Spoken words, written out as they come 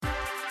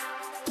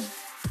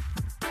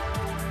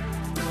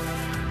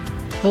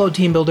Hello,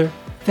 Team Builder.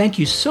 Thank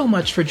you so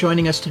much for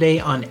joining us today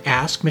on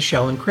Ask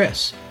Michelle and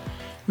Chris.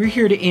 We're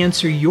here to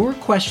answer your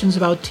questions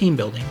about team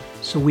building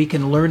so we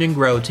can learn and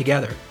grow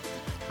together.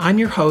 I'm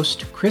your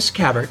host, Chris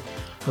Cabert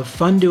of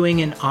Fun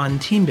Doing and On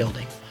Team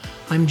Building.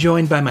 I'm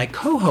joined by my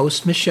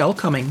co-host, Michelle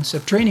Cummings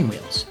of Training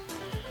Wheels.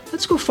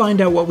 Let's go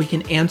find out what we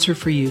can answer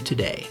for you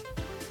today.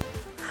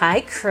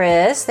 Hi,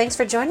 Chris. Thanks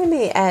for joining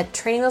me at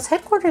Training Wheels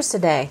headquarters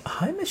today.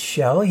 Hi,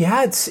 Michelle.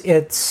 Yeah,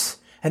 it's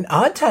an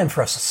odd time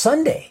for us, a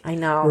Sunday. I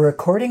know. We're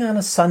recording on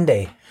a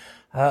Sunday.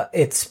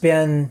 It's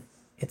been,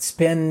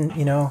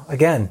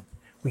 again,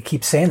 we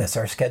keep saying this.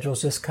 Our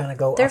schedules just kind of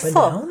go up and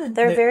down. And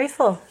they're very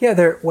full.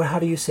 Yeah, how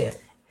do you say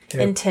it?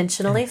 They're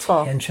intentionally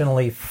full.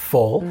 Intentionally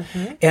full,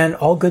 and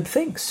all good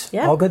things.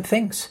 Yeah. All good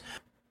things.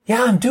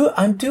 Yeah, I'm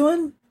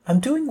doing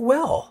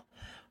well.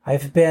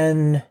 I've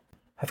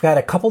got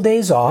a couple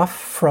days off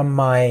from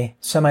my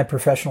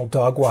semi-professional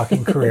dog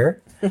walking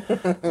career,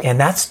 and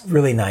that's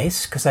really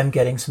nice because I'm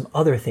getting some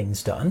other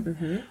things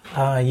done.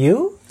 How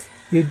you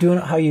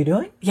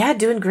doing? Yeah,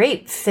 doing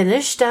great.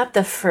 Finished up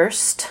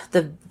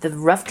the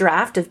rough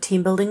draft of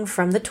Team Building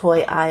from the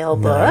Toy Aisle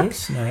book.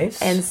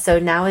 Nice. And so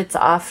now it's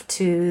off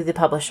to the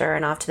publisher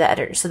and off to the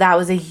editor. So that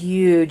was a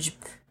huge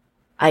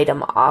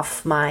item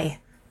off my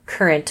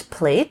current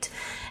plate.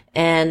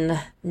 And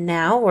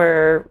now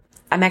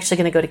I'm actually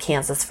going to go to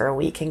Kansas for a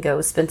week and go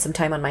spend some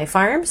time on my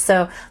farm.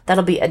 So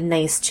that'll be a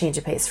nice change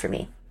of pace for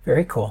me.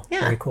 Very cool.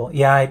 Yeah. Very cool.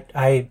 Yeah,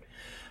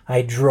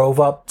 I drove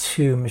up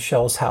to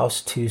Michelle's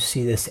house to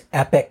see this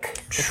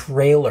epic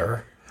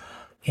trailer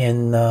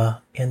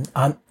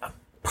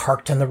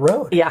parked in the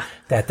road. Yeah.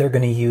 That they're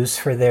going to use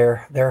for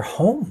their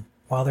home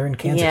while they're in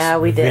Kansas. Yeah,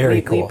 we did. Very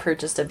We cool.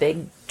 purchased a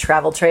big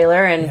travel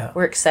trailer, and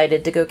we're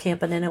excited to go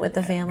camping in it with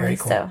the family. Very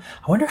cool. So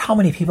I wonder how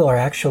many people are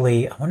I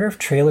wonder if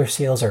trailer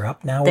sales are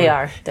up now. They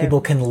are.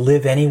 People can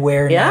live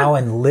anywhere now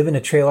and live in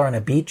a trailer on a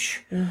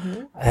beach.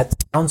 Mm-hmm.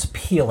 That sounds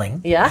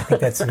appealing. Yeah. I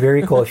think that's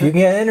very cool. If you can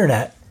get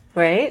internet.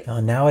 Right.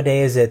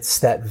 Nowadays, it's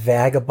that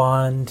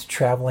vagabond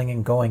traveling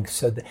and going.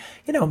 So,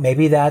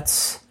 maybe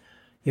that's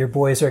your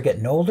boys are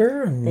getting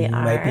older and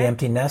might be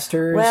empty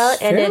nesters. Well,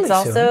 and it's soon.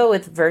 also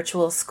with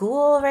virtual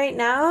school right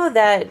now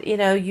that,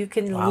 you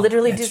can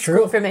literally do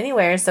school from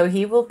anywhere. So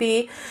he will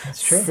be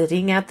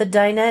sitting at the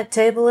dinette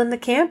table in the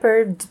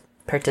camper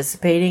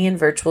participating in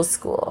virtual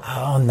school.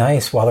 Oh,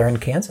 nice. While they're in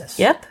Kansas.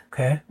 Yep.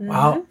 Okay. Mm-hmm.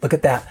 Wow. Look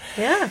at that.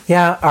 Yeah.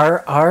 Yeah.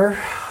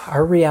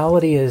 Our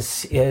reality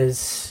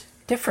is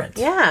different.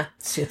 Yeah.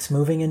 It's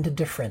moving into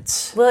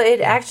difference. Well,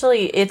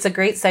 it's a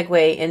great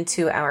segue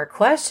into our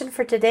question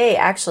for today,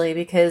 actually,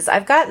 because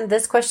I've gotten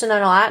this question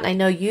on a lot, and I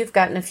know you've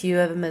gotten a few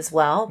of them as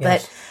well.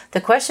 Yes. But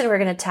the question we're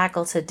going to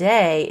tackle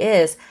today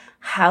is,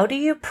 how do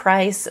you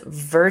price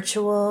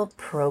virtual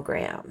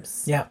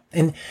programs? Yeah.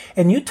 And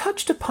you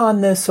touched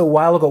upon this a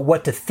while ago,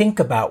 what to think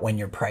about when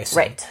you're pricing.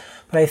 Right.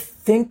 But I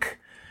think,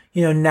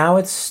 now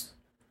it's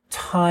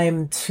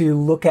time to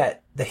look at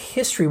the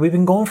history. We've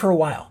been going for a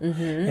while,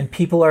 and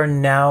people are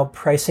now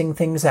pricing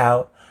things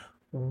out.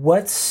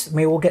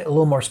 Maybe we'll get a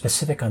little more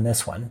specific on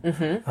this one.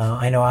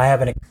 I know I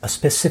have a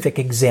specific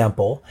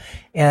example,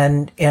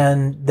 and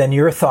then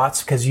your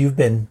thoughts, because you've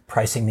been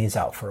pricing these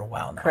out for a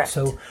while now. Correct.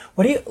 So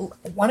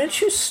why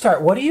don't you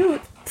start? What do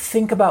you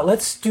think about?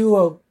 Let's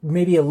do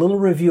maybe a little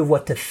review of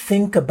what to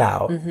think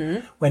about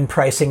when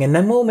pricing, and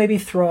then we'll maybe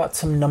throw out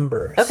some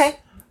numbers. Okay.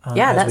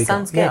 Yeah, that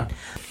sounds good. Yeah.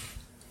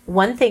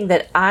 One thing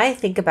that I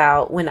think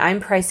about when I'm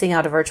pricing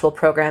out a virtual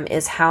program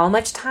is how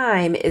much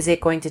time is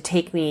it going to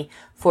take me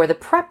for the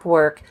prep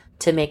work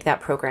to make that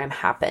program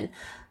happen.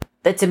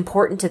 It's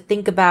important to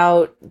think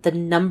about the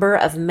number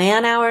of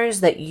man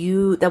hours that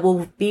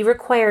will be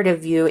required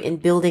of you in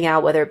building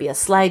out, whether it be a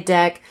slide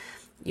deck,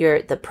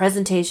 the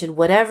presentation,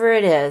 whatever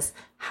it is.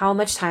 How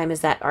much time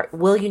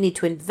will you need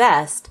to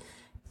invest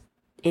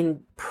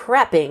in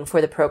prepping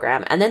for the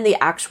program and then the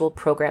actual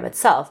program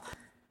itself,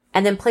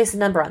 and then place a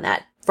number on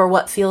that for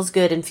what feels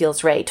good and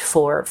feels right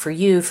for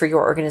you, for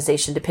your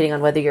organization, depending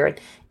on whether you're an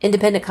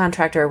independent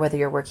contractor or whether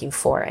you're working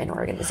for an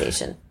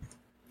organization.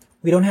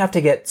 We don't have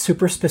to get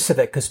super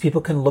specific because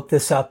people can look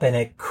this up and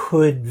it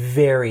could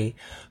vary.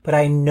 But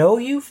I know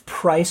you've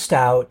priced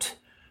out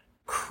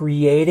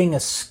creating a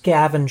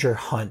scavenger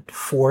hunt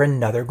for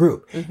another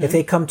group. If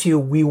they come to you,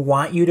 we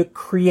want you to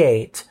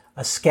create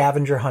a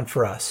scavenger hunt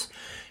for us.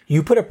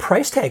 You put a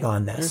price tag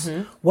on this.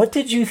 What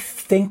did you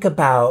think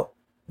about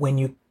when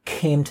you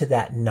came to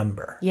that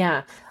number?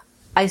 Yeah.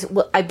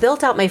 I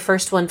built out my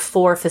first one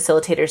for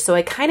facilitators, so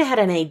I kind of had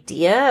an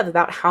idea of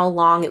about how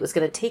long it was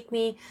going to take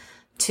me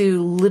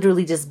to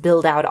literally just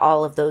build out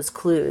all of those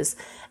clues.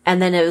 And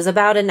then it was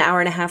about an hour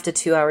and a half to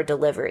 2 hour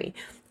delivery.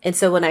 And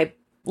so when I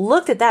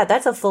looked at that,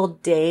 that's a full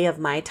day of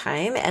my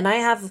time. And I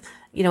have,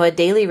 a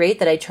daily rate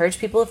that I charge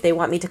people if they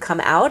want me to come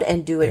out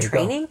and do a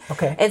training.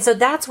 Okay. And so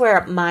that's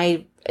where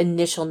my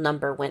initial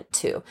number went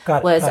to.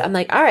 Got it. I'm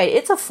like, all right,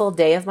 it's a full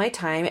day of my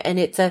time, and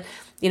it's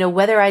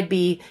whether I'd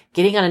be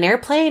getting on an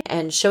airplane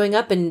and showing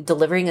up and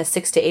delivering a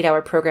 6 to 8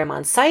 hour program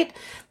on site.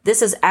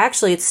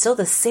 It's still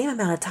the same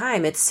amount of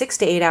time. It's 6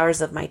 to 8 hours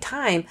of my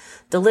time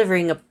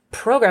delivering a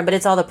program, but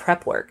it's all the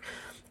prep work.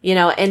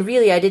 And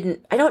really I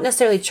don't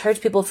necessarily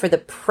charge people for the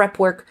prep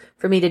work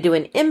for me to do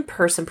an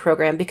in-person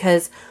program,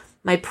 because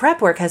my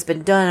prep work has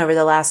been done over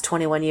the last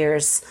 21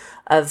 years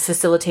of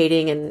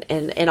facilitating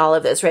and all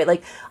of this, right?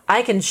 Like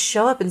I can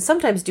show up and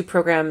sometimes do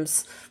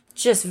programs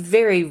just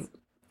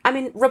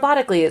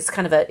robotically is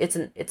kind of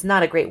it's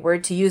not a great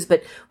word to use,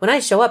 but when I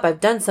show up, I've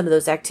done some of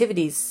those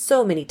activities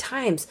so many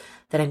times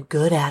that I'm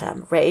good at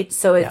them, right?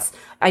 So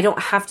I don't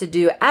have to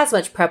do as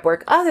much prep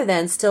work other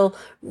than still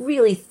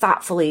really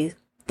thoughtfully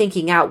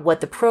thinking out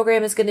what the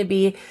program is going to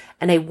be.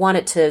 And I want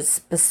it to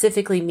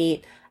specifically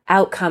meet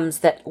outcomes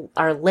that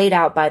are laid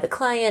out by the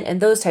client and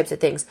those types of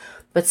things.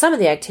 But some of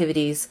the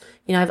activities,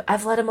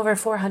 I've led them over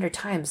 400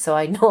 times, so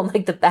I know them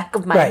like the back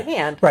of my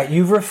hand. Right.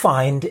 You've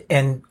refined,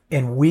 and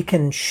we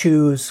can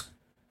choose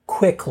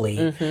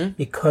quickly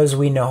because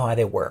we know how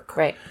they work.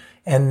 Right.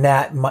 And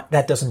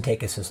that doesn't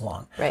take us as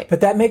long. Right.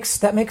 But that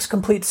makes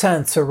complete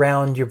sense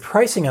around your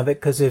pricing of it,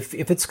 because if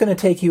it's going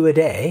to take you a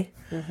day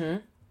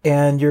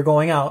and you're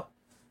going out,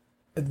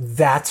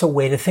 that's a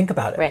way to think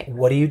about it. Right.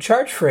 What do you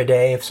charge for a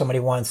day if somebody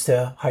wants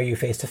to hire you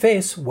face to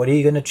face? What are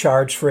you going to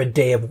charge for a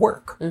day of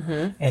work?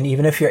 And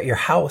even if you're at your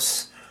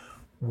house,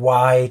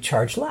 why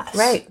charge less?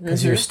 Right.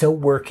 Because you're still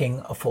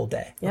working a full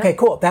day. Yep. Okay,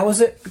 cool. That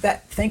was it.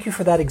 Thank you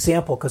for that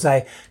example, because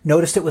I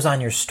noticed it was on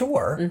your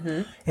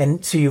store.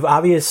 And so you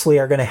obviously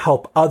are going to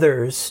help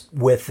others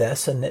with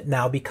this, and it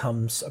now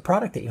becomes a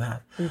product that you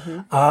have.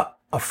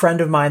 A friend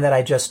of mine that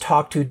I just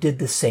talked to did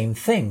the same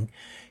thing.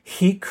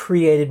 He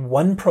created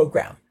one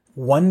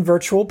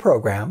virtual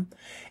program,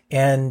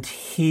 and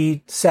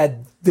he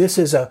said, this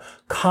is a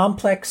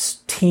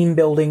complex team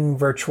building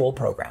virtual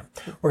program.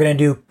 We're going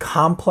to do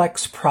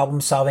complex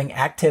problem solving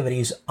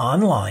activities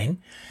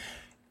online.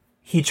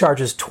 He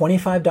charges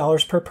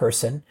 $25 per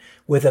person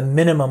with a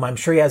minimum. I'm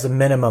sure he has a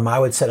minimum. I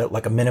would set it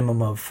like a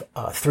minimum of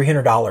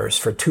 $300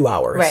 for 2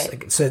 hours.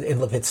 Right. So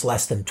if it's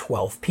less than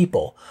 12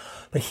 people,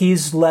 but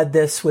he's led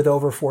this with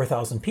over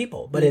 4,000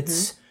 people, but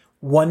it's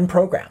one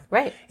program.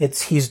 Right.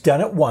 He's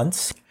done it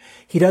once.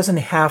 He doesn't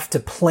have to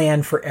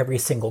plan for every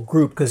single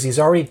group, because he's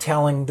already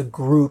telling the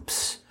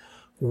groups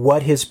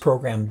what his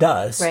program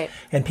does. Right.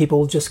 And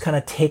people just kind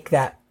of take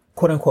that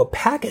quote unquote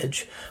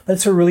package, but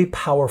it's a really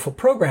powerful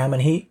program,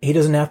 and he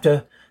doesn't have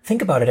to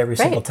think about it every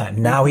single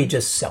time. Now he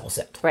just sells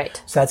it.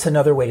 Right. So that's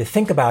another way to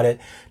think about it.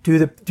 Do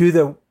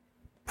the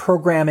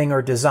programming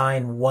or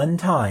design one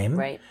time.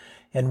 Right.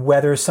 And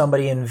whether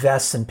somebody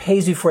invests and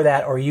pays you for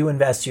that, or you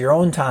invest your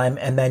own time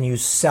and then you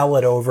sell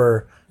it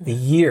over the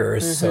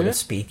years, so to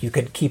speak, you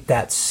could keep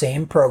that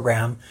same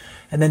program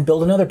and then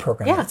build another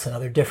program that's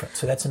another different.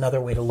 So that's another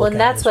way to look at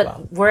it as well. And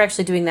that's what we're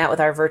actually doing that with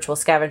our virtual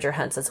scavenger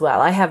hunts as well.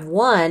 I have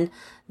one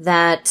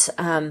that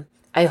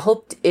I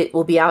hope it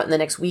will be out in the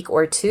next week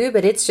or two,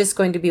 but it's just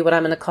going to be what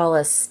I'm going to call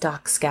a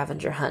stock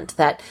scavenger hunt.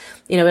 That,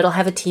 it'll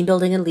have a team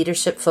building and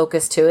leadership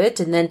focus to it,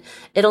 and then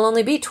it'll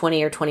only be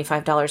 $20 or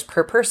 $25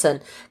 per person.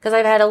 Because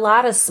I've had a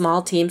lot of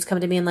small teams come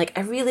to me and like,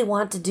 I really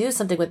want to do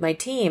something with my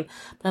team,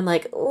 but I'm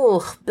like,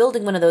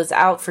 building one of those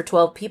out for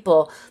 12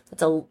 people,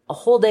 that's a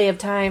whole day of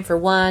time for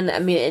one. I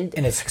mean,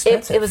 and it's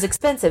expensive. It was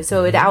expensive,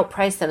 so it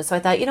outpriced them. So I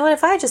thought,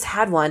 if I just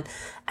had one,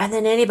 and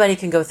then anybody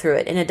can go through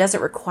it, and it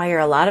doesn't require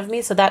a lot of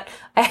me, so that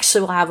I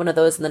actually will have one of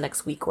those in the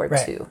next week or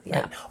two.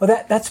 Yeah. Right.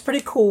 Well, that's a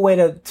pretty cool way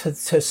to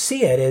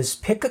see it, is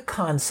pick a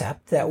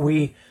concept that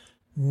we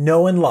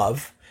know and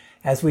love.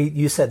 As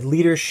you said,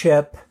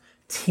 leadership,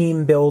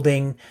 team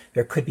building,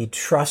 there could be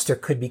trust, there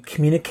could be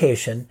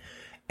communication,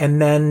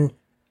 and then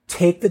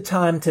take the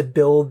time to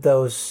build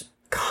those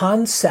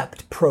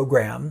concept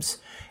programs,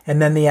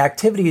 and then the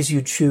activities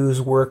you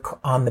choose work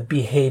on the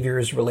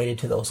behaviors related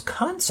to those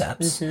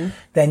concepts.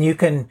 Then you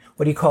can,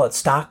 what do you call it?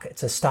 Stock?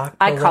 It's a stock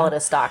program? I call it a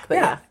stock, but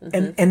yeah.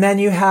 And then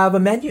you have a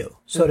menu,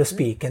 so to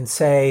speak, and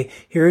say,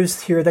 here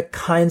are the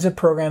kinds of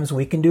programs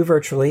we can do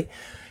virtually.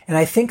 And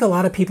I think a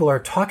lot of people are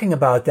talking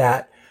about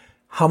that.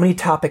 How many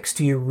topics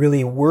do you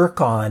really work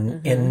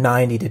on in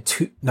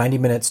 90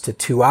 minutes to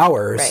 2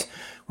 hours? Right.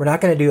 We're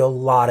not going to do a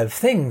lot of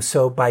things.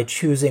 So by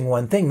choosing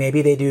one thing,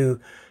 maybe they do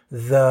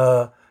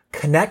the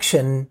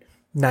connection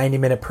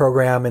 90-minute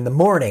program in the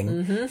morning,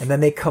 and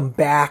then they come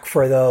back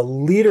for the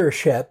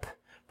leadership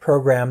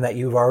program that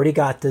you've already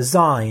got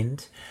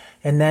designed.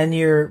 And then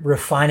you're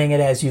refining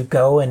it as you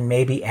go and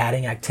maybe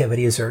adding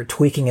activities or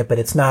tweaking it, but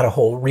it's not a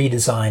whole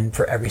redesign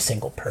for every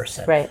single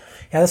person. Right.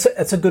 Yeah,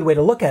 that's a good way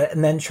to look at it,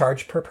 and then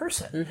charge per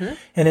person.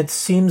 And it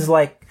seems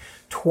like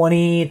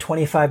 $20,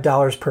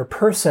 $25 per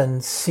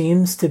person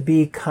seems to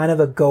be kind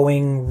of a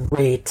going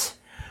rate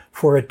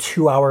for a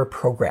 2-hour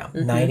program,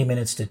 90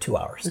 minutes to 2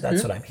 hours.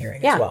 That's what I'm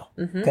hearing as well.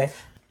 Okay.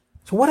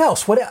 So what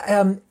else? What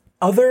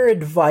other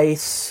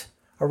advice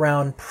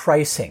around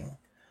pricing?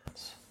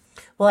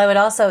 Well, I would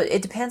also,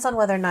 it depends on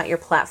whether or not your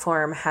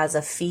platform has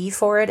a fee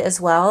for it as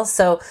well.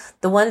 So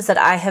the ones that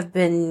I have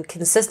been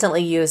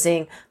consistently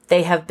using,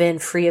 they have been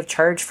free of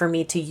charge for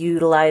me to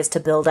utilize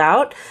to build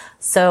out.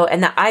 So,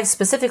 and I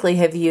specifically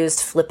have used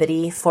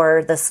Flippity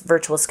for this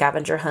virtual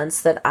scavenger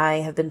hunts that I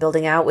have been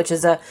building out, which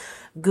is a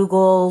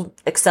Google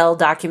Excel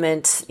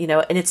document,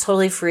 and it's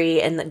totally free,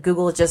 and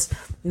Google just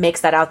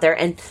makes that out there.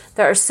 And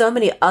there are so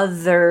many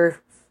other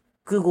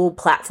Google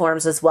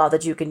platforms as well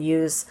that you can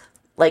use,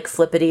 like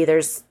Flippity.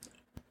 There's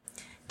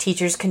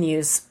teachers can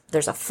use,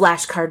 there's a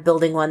flashcard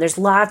building one. There's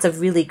lots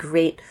of really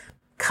great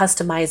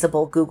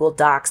customizable Google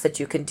Docs that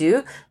you can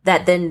do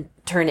that then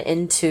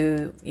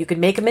you can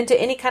make them into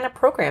any kind of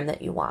program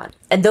that you want.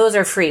 And those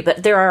are free,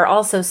 but there are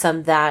also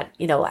some that,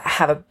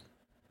 have a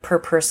per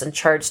person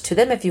charge to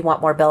them if you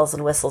want more bells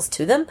and whistles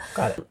to them.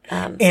 Got it.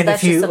 And so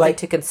that's just something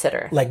to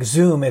consider. Like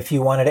Zoom, if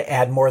you wanted to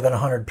add more than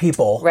 100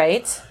 people,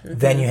 right?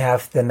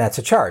 Mm-hmm. then that's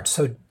a charge.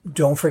 So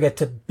don't forget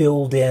to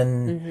build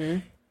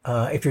in,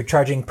 if you're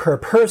charging per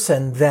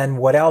person, then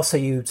what else are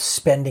you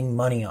spending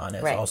money on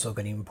is also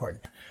going to be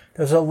important.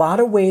 There's a lot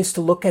of ways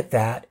to look at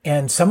that.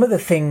 And some of the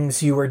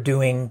things you were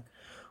doing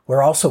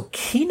were also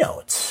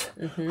keynotes.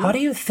 Mm-hmm. How do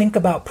you think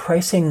about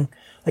pricing?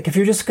 Like if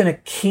you're just going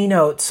to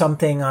keynote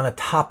something on a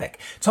topic,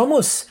 it's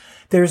almost,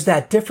 there's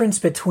that difference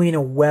between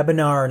a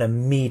webinar and a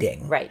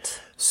meeting.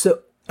 Right.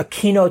 So a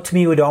keynote to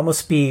me would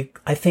almost be,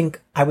 I think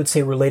I would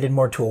say related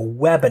more to a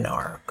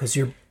webinar because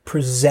you're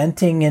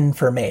presenting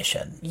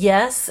information.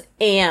 Yes.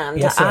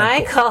 And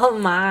I call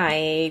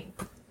my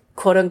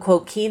quote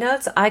unquote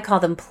keynotes, I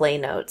call them play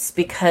notes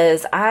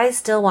because I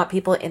still want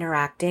people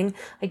interacting.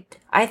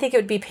 I think it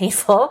would be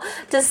painful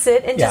to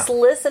sit and just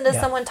listen to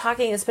someone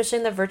talking, especially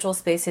in the virtual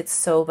space. It's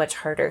so much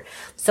harder.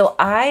 So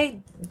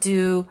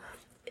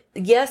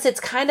yes, it's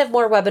kind of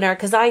more webinar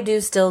because I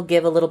do still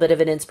give a little bit of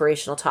an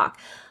inspirational talk,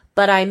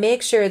 but I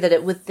make sure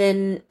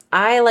that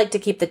I like to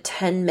keep the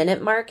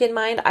 10-minute mark in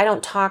mind. I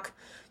don't talk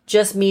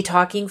just me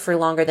talking for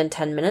longer than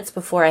 10 minutes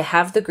before I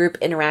have the group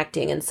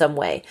interacting in some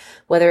way,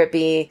 whether it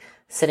be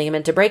sending them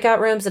into breakout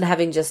rooms and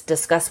having just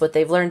discuss what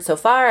they've learned so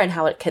far and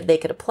how they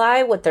could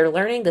apply what they're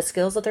learning, the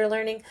skills that they're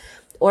learning,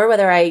 or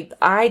whether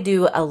I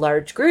do a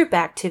large group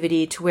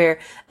activity to where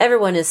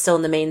everyone is still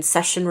in the main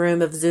session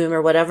room of Zoom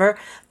or whatever,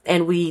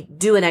 and we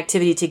do an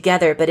activity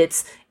together, but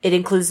it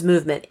includes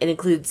movement, it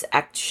includes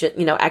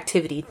action,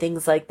 activity,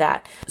 things like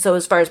that. So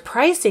as far as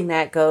pricing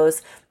that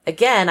goes,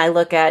 again, I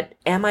look at,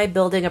 am I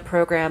building a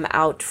program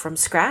out from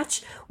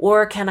scratch,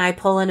 or can I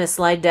pull in a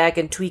slide deck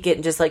and tweak it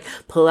and just like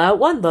pull out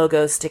one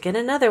logo, stick in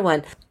another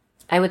one?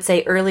 I would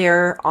say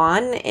earlier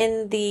on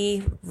in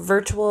the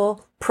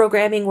virtual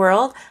programming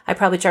world, I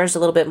probably charged a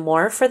little bit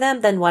more for them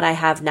than what I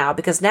have now,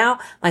 because now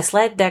my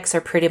slide decks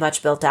are pretty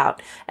much built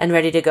out and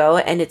ready to go.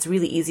 And it's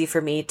really easy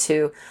for me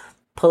to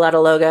pull out a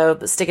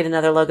logo, stick in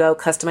another logo,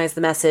 customize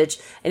the message.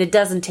 And it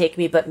doesn't take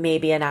me but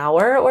maybe an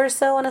hour or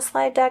so on a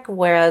slide deck.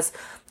 Whereas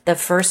the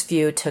first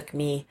few took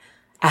me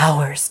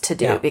hours to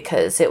do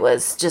because it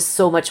was just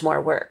so much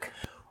more work.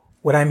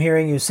 What I'm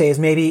hearing you say is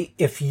maybe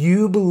if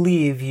you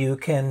believe you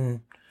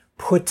can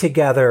put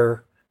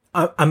together,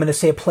 I'm going to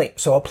say a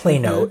play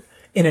note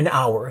in an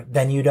hour,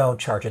 then you don't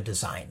charge a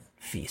design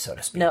fee, so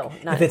to speak. No,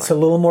 not if it's a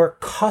little more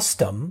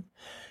custom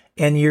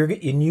and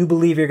you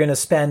believe you're going to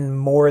spend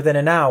more than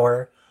an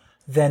hour,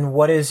 then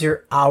what is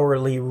your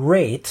hourly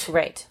rate?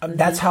 Right.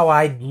 That's how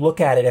I look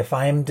at it. If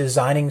I'm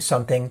designing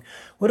something,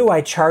 what do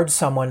I charge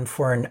someone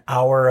for an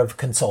hour of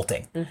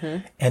consulting?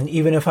 Mm-hmm. And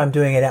even if I'm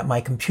doing it at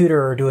my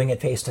computer or doing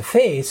it face to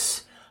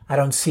face, I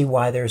don't see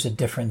why there's a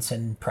difference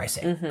in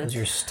pricing because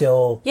you're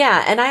still.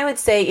 Yeah. And I would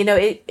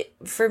say,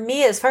 for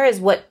me, as far as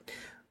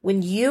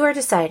when you are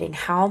deciding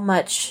how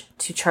much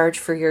to charge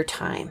for your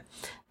time,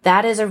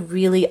 that is a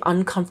really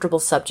uncomfortable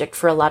subject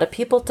for a lot of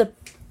people to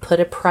put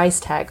a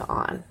price tag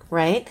on,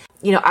 right?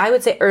 I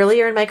would say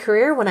earlier in my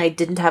career when I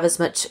didn't have as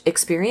much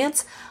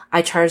experience,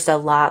 I charged a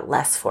lot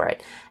less for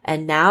it.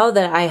 And now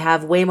that I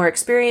have way more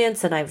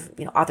experience and I've,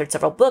 authored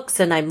several books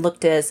and I'm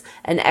looked as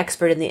an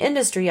expert in the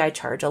industry, I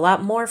charge a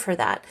lot more for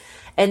that.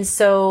 And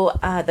so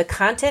the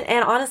content,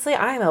 and honestly,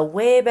 I'm a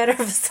way better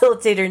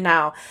facilitator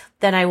now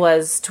than I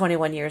was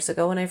 21 years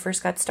ago when I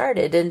first got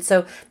started. And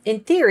so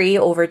in theory,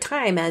 over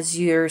time, as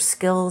your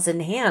skills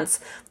enhance,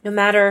 no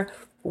matter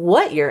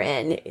what you're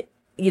in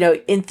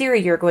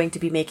theory, you're going to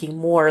be making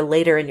more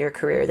later in your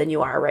career than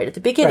you are right at the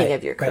beginning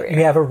of your career. Right.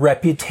 You have a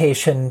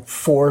reputation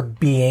for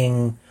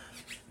being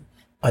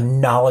a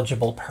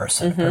knowledgeable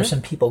person, a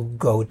person people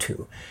go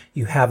to.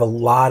 You have a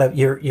lot of,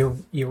 your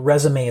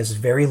resume is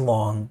very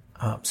long,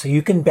 so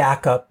you can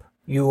back up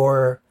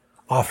your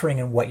offering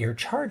and what you're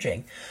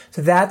charging.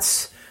 So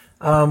that's,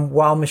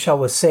 while Michelle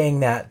was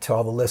saying that to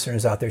all the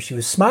listeners out there, she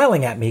was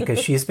smiling at me because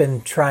she's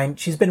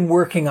been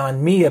working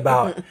on me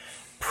about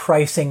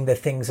pricing the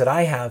things that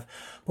I have.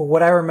 But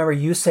what I remember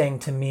you saying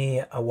to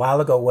me a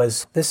while ago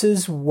was, this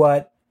is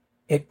what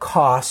it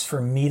costs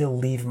for me to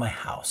leave my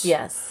house.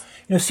 Yes.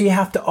 So you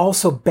have to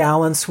also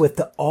balance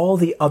with all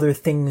the other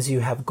things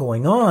you have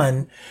going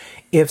on.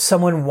 If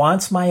someone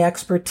wants my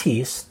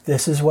expertise,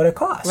 this is what it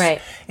costs.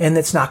 Right. And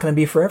it's not going to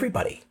be for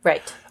everybody.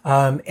 Right.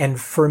 And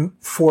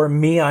for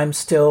me, I'm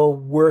still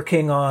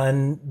working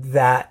on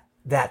that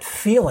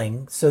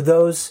feeling. So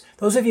those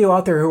of you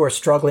out there who are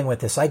struggling with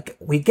this,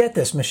 we get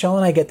this. Michelle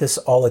and I get this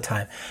all the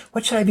time.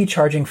 What should I be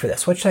charging for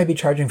this? What should I be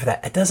charging for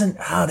that?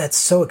 That's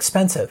so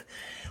expensive.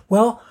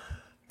 Well,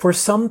 For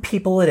some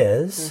people it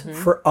is.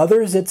 For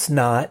others it's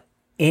not.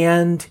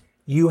 And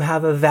you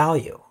have a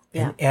value.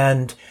 Yeah.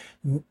 And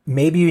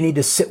maybe you need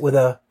to sit with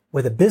a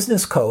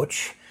business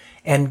coach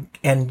and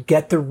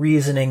get the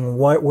reasoning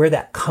where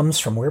that comes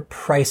from, where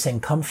pricing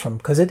comes from.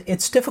 Because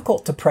it's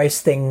difficult to price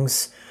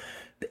things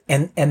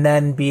and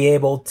then be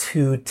able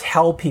to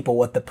tell people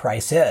what the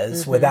price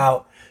is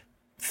without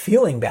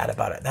feeling bad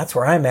about it. That's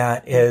where I'm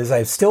at, is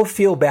I still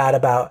feel bad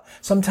about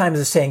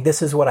sometimes saying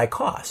this is what I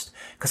cost,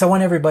 because I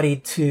want everybody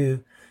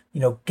to,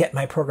 get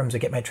my programs or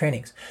get my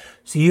trainings.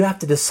 So you have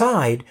to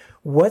decide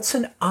what's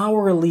an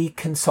hourly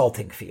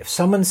consulting fee. If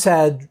someone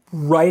said,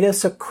 write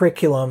us a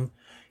curriculum,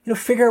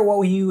 figure out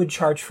what you would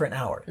charge for an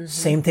hour.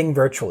 Same thing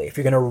virtually. If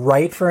you're going to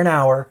write for an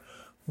hour,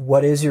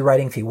 what is your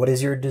writing fee? What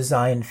is your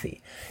design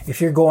fee?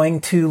 If you're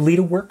going to lead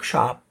a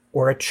workshop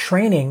or a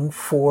training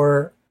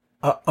for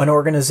an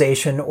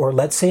organization, or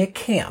let's say a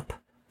camp,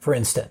 for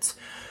instance,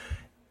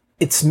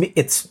 it's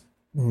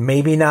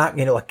maybe not,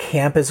 a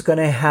camp is going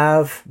to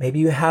have, maybe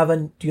do you have a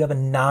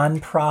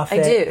nonprofit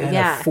I do, and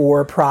a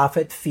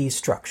for-profit fee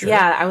structure?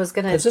 Yeah, I was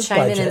going to chime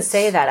in and budgets.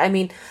 say that. I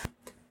mean,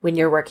 when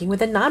you're working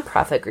with a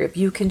nonprofit group,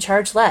 you can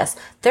charge less.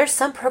 There's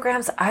some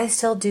programs I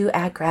still do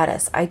at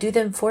gratis. I do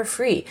them for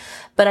free,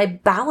 but I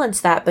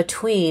balance that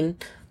between,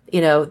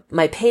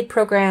 my paid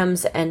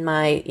programs and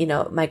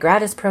my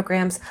gratis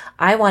programs.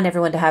 I want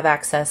everyone to have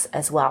access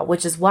as well,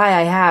 which is why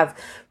I have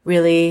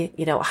really,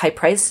 high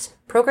priced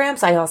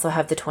programs. I also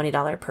have the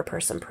 $20 per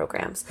person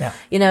programs,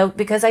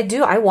 because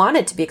I want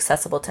it to be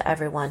accessible to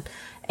everyone.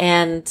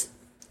 And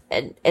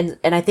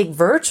I think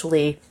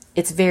virtually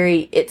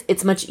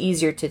it's much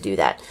easier to do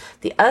that.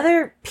 The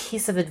other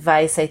piece of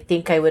advice I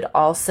think I would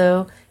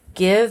also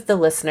give the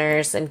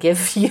listeners and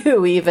give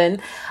you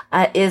even,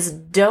 is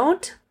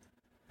don't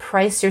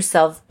price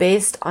yourself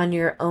based on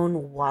your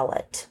own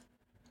wallet.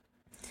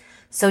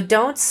 So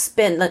don't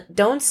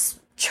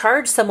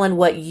charge someone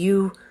what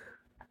you,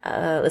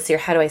 let's see here,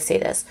 how do I say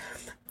this?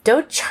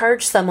 Don't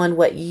charge someone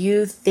what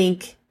you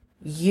think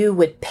you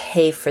would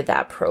pay for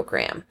that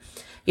program.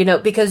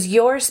 Because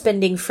you're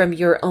spending from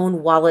your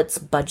own wallet's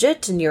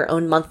budget and your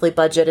own monthly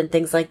budget and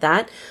things like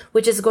that,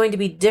 which is going to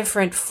be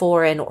different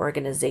for an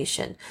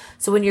organization.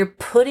 So when you're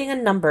putting a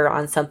number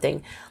on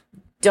something,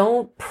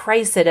 don't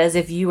price it as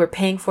if you were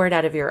paying for it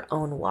out of your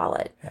own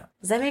wallet. Yeah.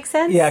 Does that make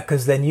sense? Yeah,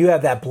 because then you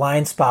have that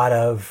blind spot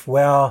of,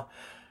 well,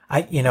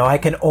 I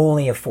can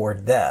only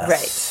afford this. Right.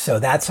 So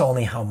that's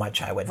only how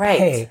much I would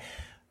pay.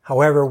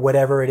 However,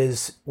 whatever it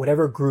is,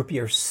 whatever group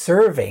you're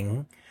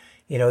serving,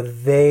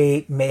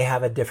 they may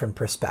have a different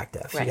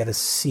perspective. So you got to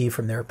see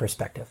from their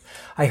perspective.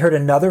 I heard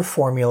another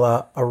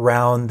formula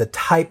around the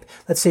type,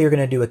 let's say you're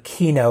going to do a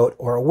keynote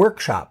or a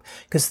workshop,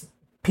 because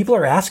people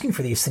are asking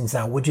for these things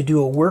now. Would you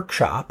do a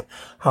workshop?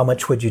 How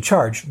much would you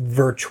charge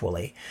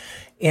virtually?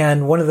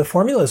 And one of the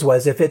formulas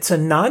was, if it's a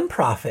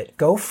nonprofit,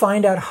 go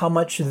find out how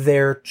much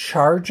they're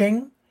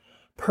charging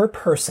per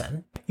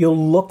person. You'll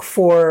look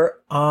for,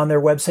 on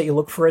their website, you'll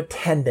look for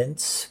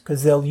attendance,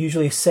 because they'll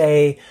usually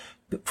say,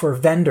 for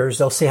vendors,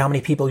 they'll say how many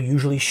people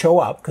usually show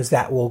up, because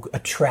that will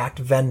attract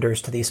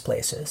vendors to these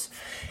places.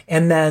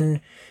 And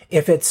then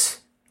if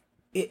it's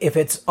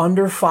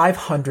under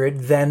 500,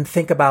 then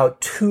think about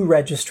 2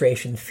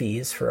 registration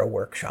fees for a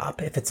workshop.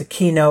 If it's a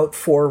keynote,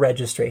 4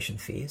 registration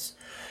fees.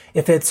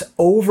 If it's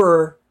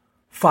over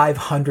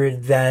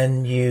 500,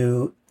 then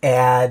you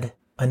add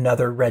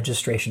another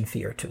registration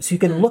fee or 2. So you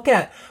can look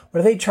at, what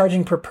are they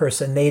charging per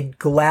person? They'd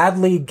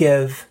gladly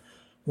give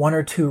 1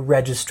 or 2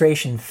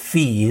 registration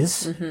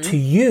fees to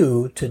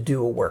you to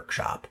do a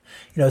workshop.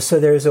 So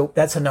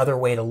that's another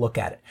way to look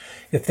at it.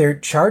 If they're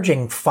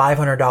charging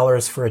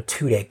 $500 for a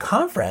 2-day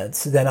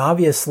conference, then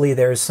obviously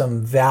there's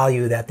some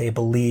value that they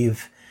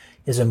believe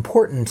is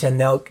important,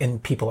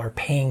 and people are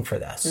paying for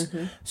this.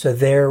 So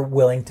they're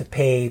willing to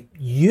pay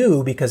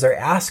you because they're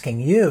asking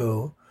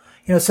you,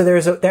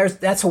 so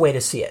that's a way to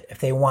see it. If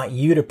they want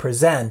you to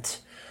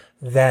present,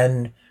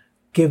 then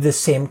give the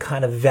same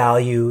kind of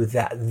value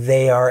that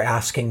they are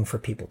asking for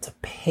people to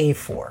pay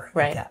for.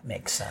 Right. If that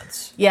makes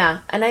sense.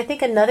 Yeah. And I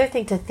think another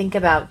thing to think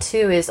about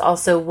too is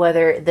also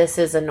whether this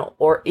is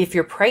or if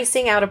you're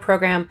pricing out a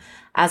program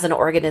as an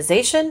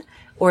organization,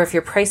 or if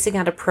you're pricing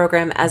out a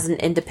program as an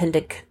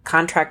independent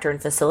contractor and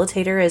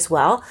facilitator as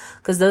well,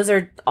 because those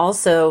are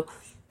also,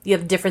 you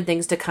have different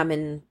things to come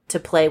into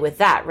play with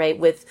that, right?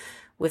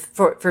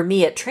 For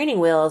me at Training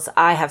Wheels,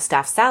 I have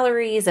staff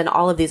salaries and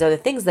all of these other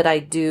things that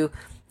I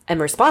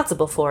am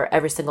responsible for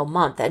every single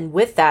month. And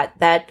with that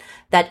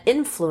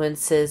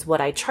influences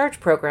what I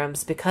charge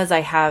programs, because I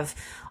have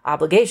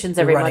obligations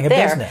every month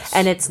there. Business.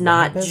 And it's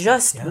not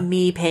just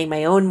me paying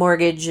my own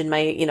mortgage and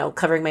my,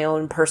 covering my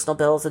own personal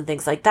bills and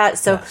things like that.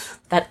 So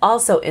that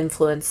also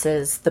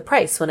influences the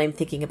price when I'm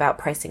thinking about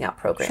pricing out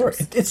programs.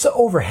 Sure. It's the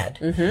overhead.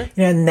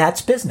 And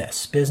that's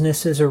business.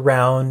 Business is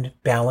around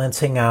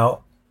balancing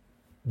out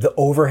the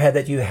overhead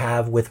that you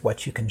have with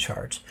what you can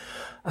charge.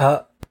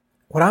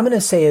 What I'm going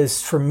to say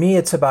is, for me,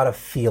 it's about a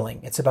feeling.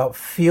 It's about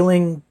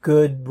feeling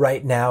good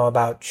right now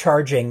about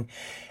charging.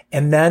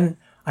 And then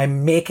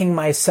I'm making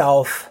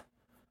myself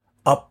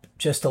up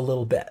just a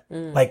little bit,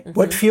 like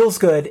what feels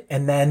good,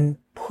 and then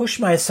push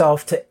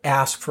myself to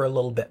ask for a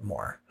little bit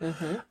more,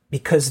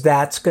 because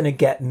that's going to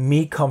get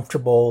me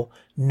comfortable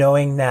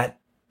knowing that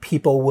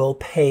people will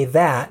pay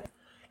that,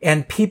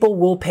 and people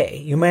will pay.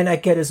 You might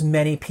not get as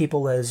many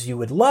people as you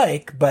would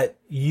like, but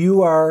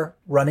you are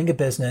running a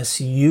business.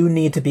 You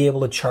need to be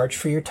able to charge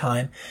for your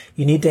time.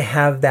 You need to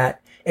have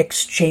that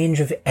exchange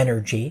of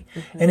energy,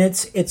 and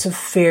it's a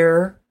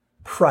fair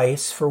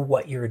price for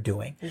what you're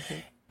doing.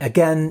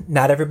 Again,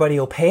 not everybody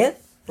will pay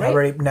it.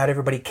 Right. Not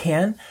everybody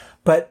can,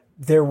 but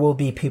there will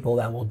be people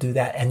that will do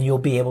that, and you'll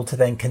be able to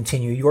then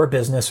continue your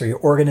business, or your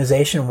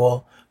organization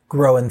will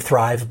grow and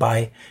thrive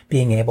by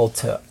being able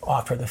to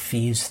offer the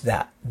fees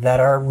that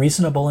are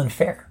reasonable and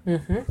fair.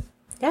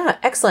 Yeah,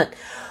 excellent.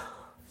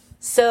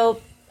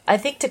 So I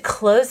think to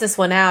close this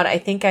one out, I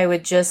think I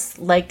would just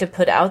like to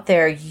put out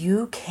there,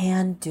 you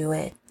can do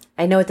it.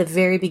 I know at the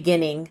very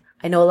beginning,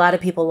 I know a lot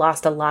of people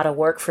lost a lot of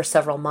work for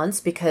several months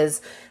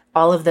because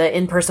all of the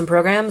in-person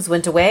programs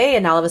went away,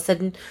 and all of a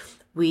sudden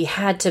we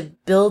had to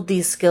build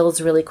these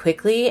skills really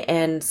quickly.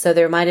 And so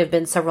there might have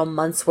been several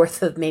months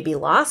worth of maybe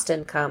lost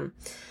income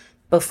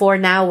before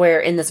now we're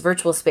in this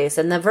virtual space.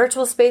 And the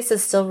virtual space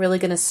is still really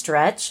going to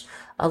stretch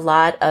a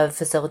lot of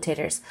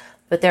facilitators.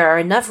 But there are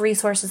enough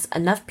resources,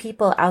 enough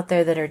people out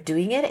there that are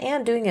doing it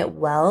and doing it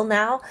well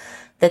now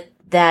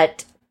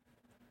that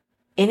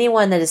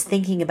anyone that is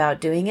thinking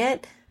about doing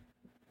it,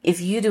 if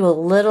you do a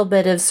little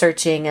bit of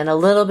searching and a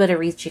little bit of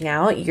reaching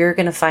out, you're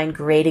going to find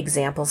great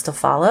examples to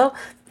follow,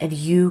 and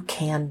you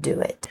can do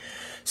it.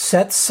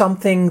 Set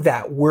something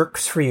that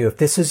works for you. If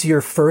this is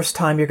your first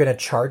time you're going to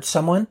charge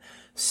someone,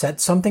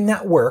 set something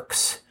that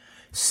works,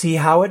 see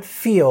how it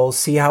feels,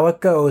 see how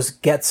it goes,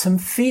 get some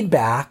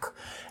feedback,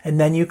 and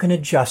then you can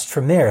adjust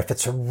from there. If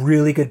it's a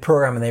really good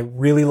program and they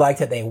really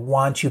liked it, they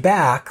want you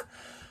back,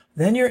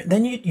 then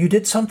you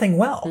did something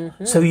well.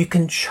 So you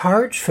can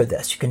charge for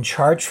this. You can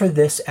charge for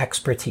this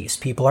expertise.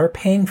 People are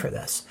paying for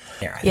this.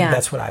 I think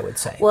that's what I would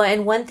say. Well,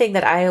 and one thing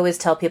that I always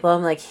tell people,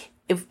 I'm like,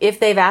 if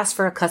they've asked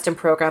for a custom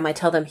program, I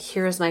tell them,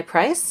 here's my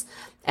price.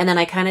 And then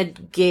I kind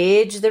of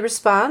gauge the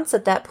response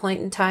at that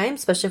point in time,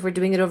 especially if we're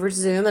doing it over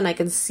Zoom and I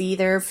can see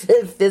their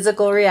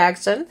physical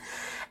reaction.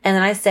 And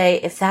then I say,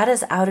 if that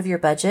is out of your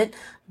budget,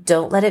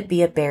 don't let it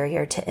be a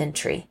barrier to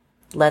entry.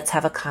 Let's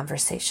have a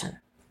conversation.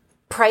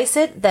 Price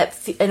it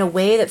in a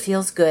way that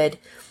feels good.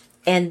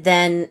 And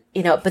then,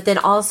 but then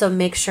also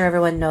make sure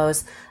everyone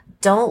knows,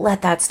 don't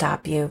let that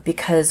stop you,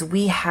 because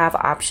we have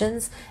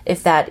options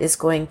if that is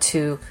going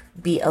to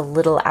be a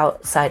little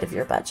outside of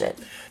your budget.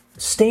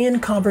 Stay in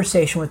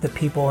conversation with the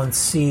people and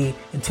see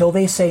until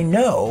they say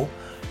no,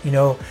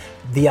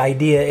 the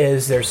idea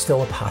is there's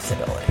still a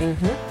possibility.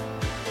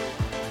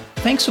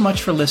 Thanks so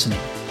much for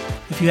listening.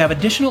 If you have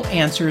additional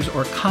answers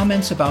or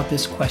comments about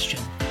this question,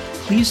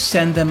 please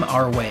send them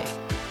our way.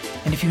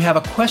 And if you have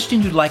a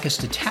question you'd like us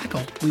to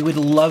tackle, we would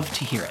love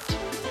to hear it.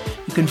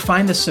 You can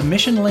find the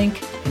submission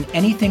link and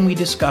anything we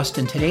discussed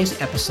in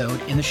today's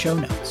episode in the show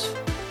notes.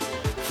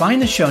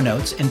 Find the show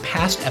notes and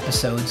past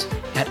episodes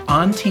at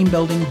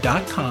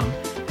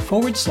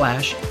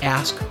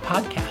onteambuilding.com/ask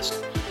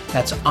podcast.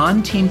 That's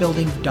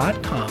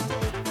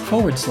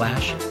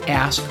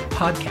onteambuilding.com/ask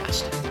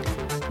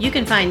podcast. You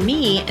can find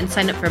me and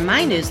sign up for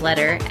my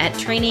newsletter at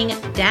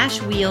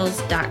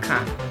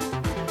training-wheels.com.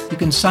 You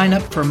can sign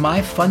up for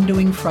my Fun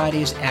Doing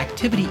Fridays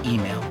activity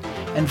email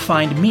and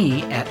find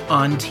me at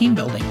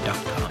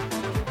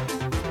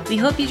onteambuilding.com. We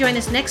hope you join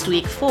us next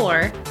week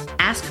for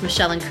Ask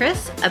Michelle and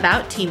Chris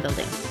about team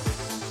building.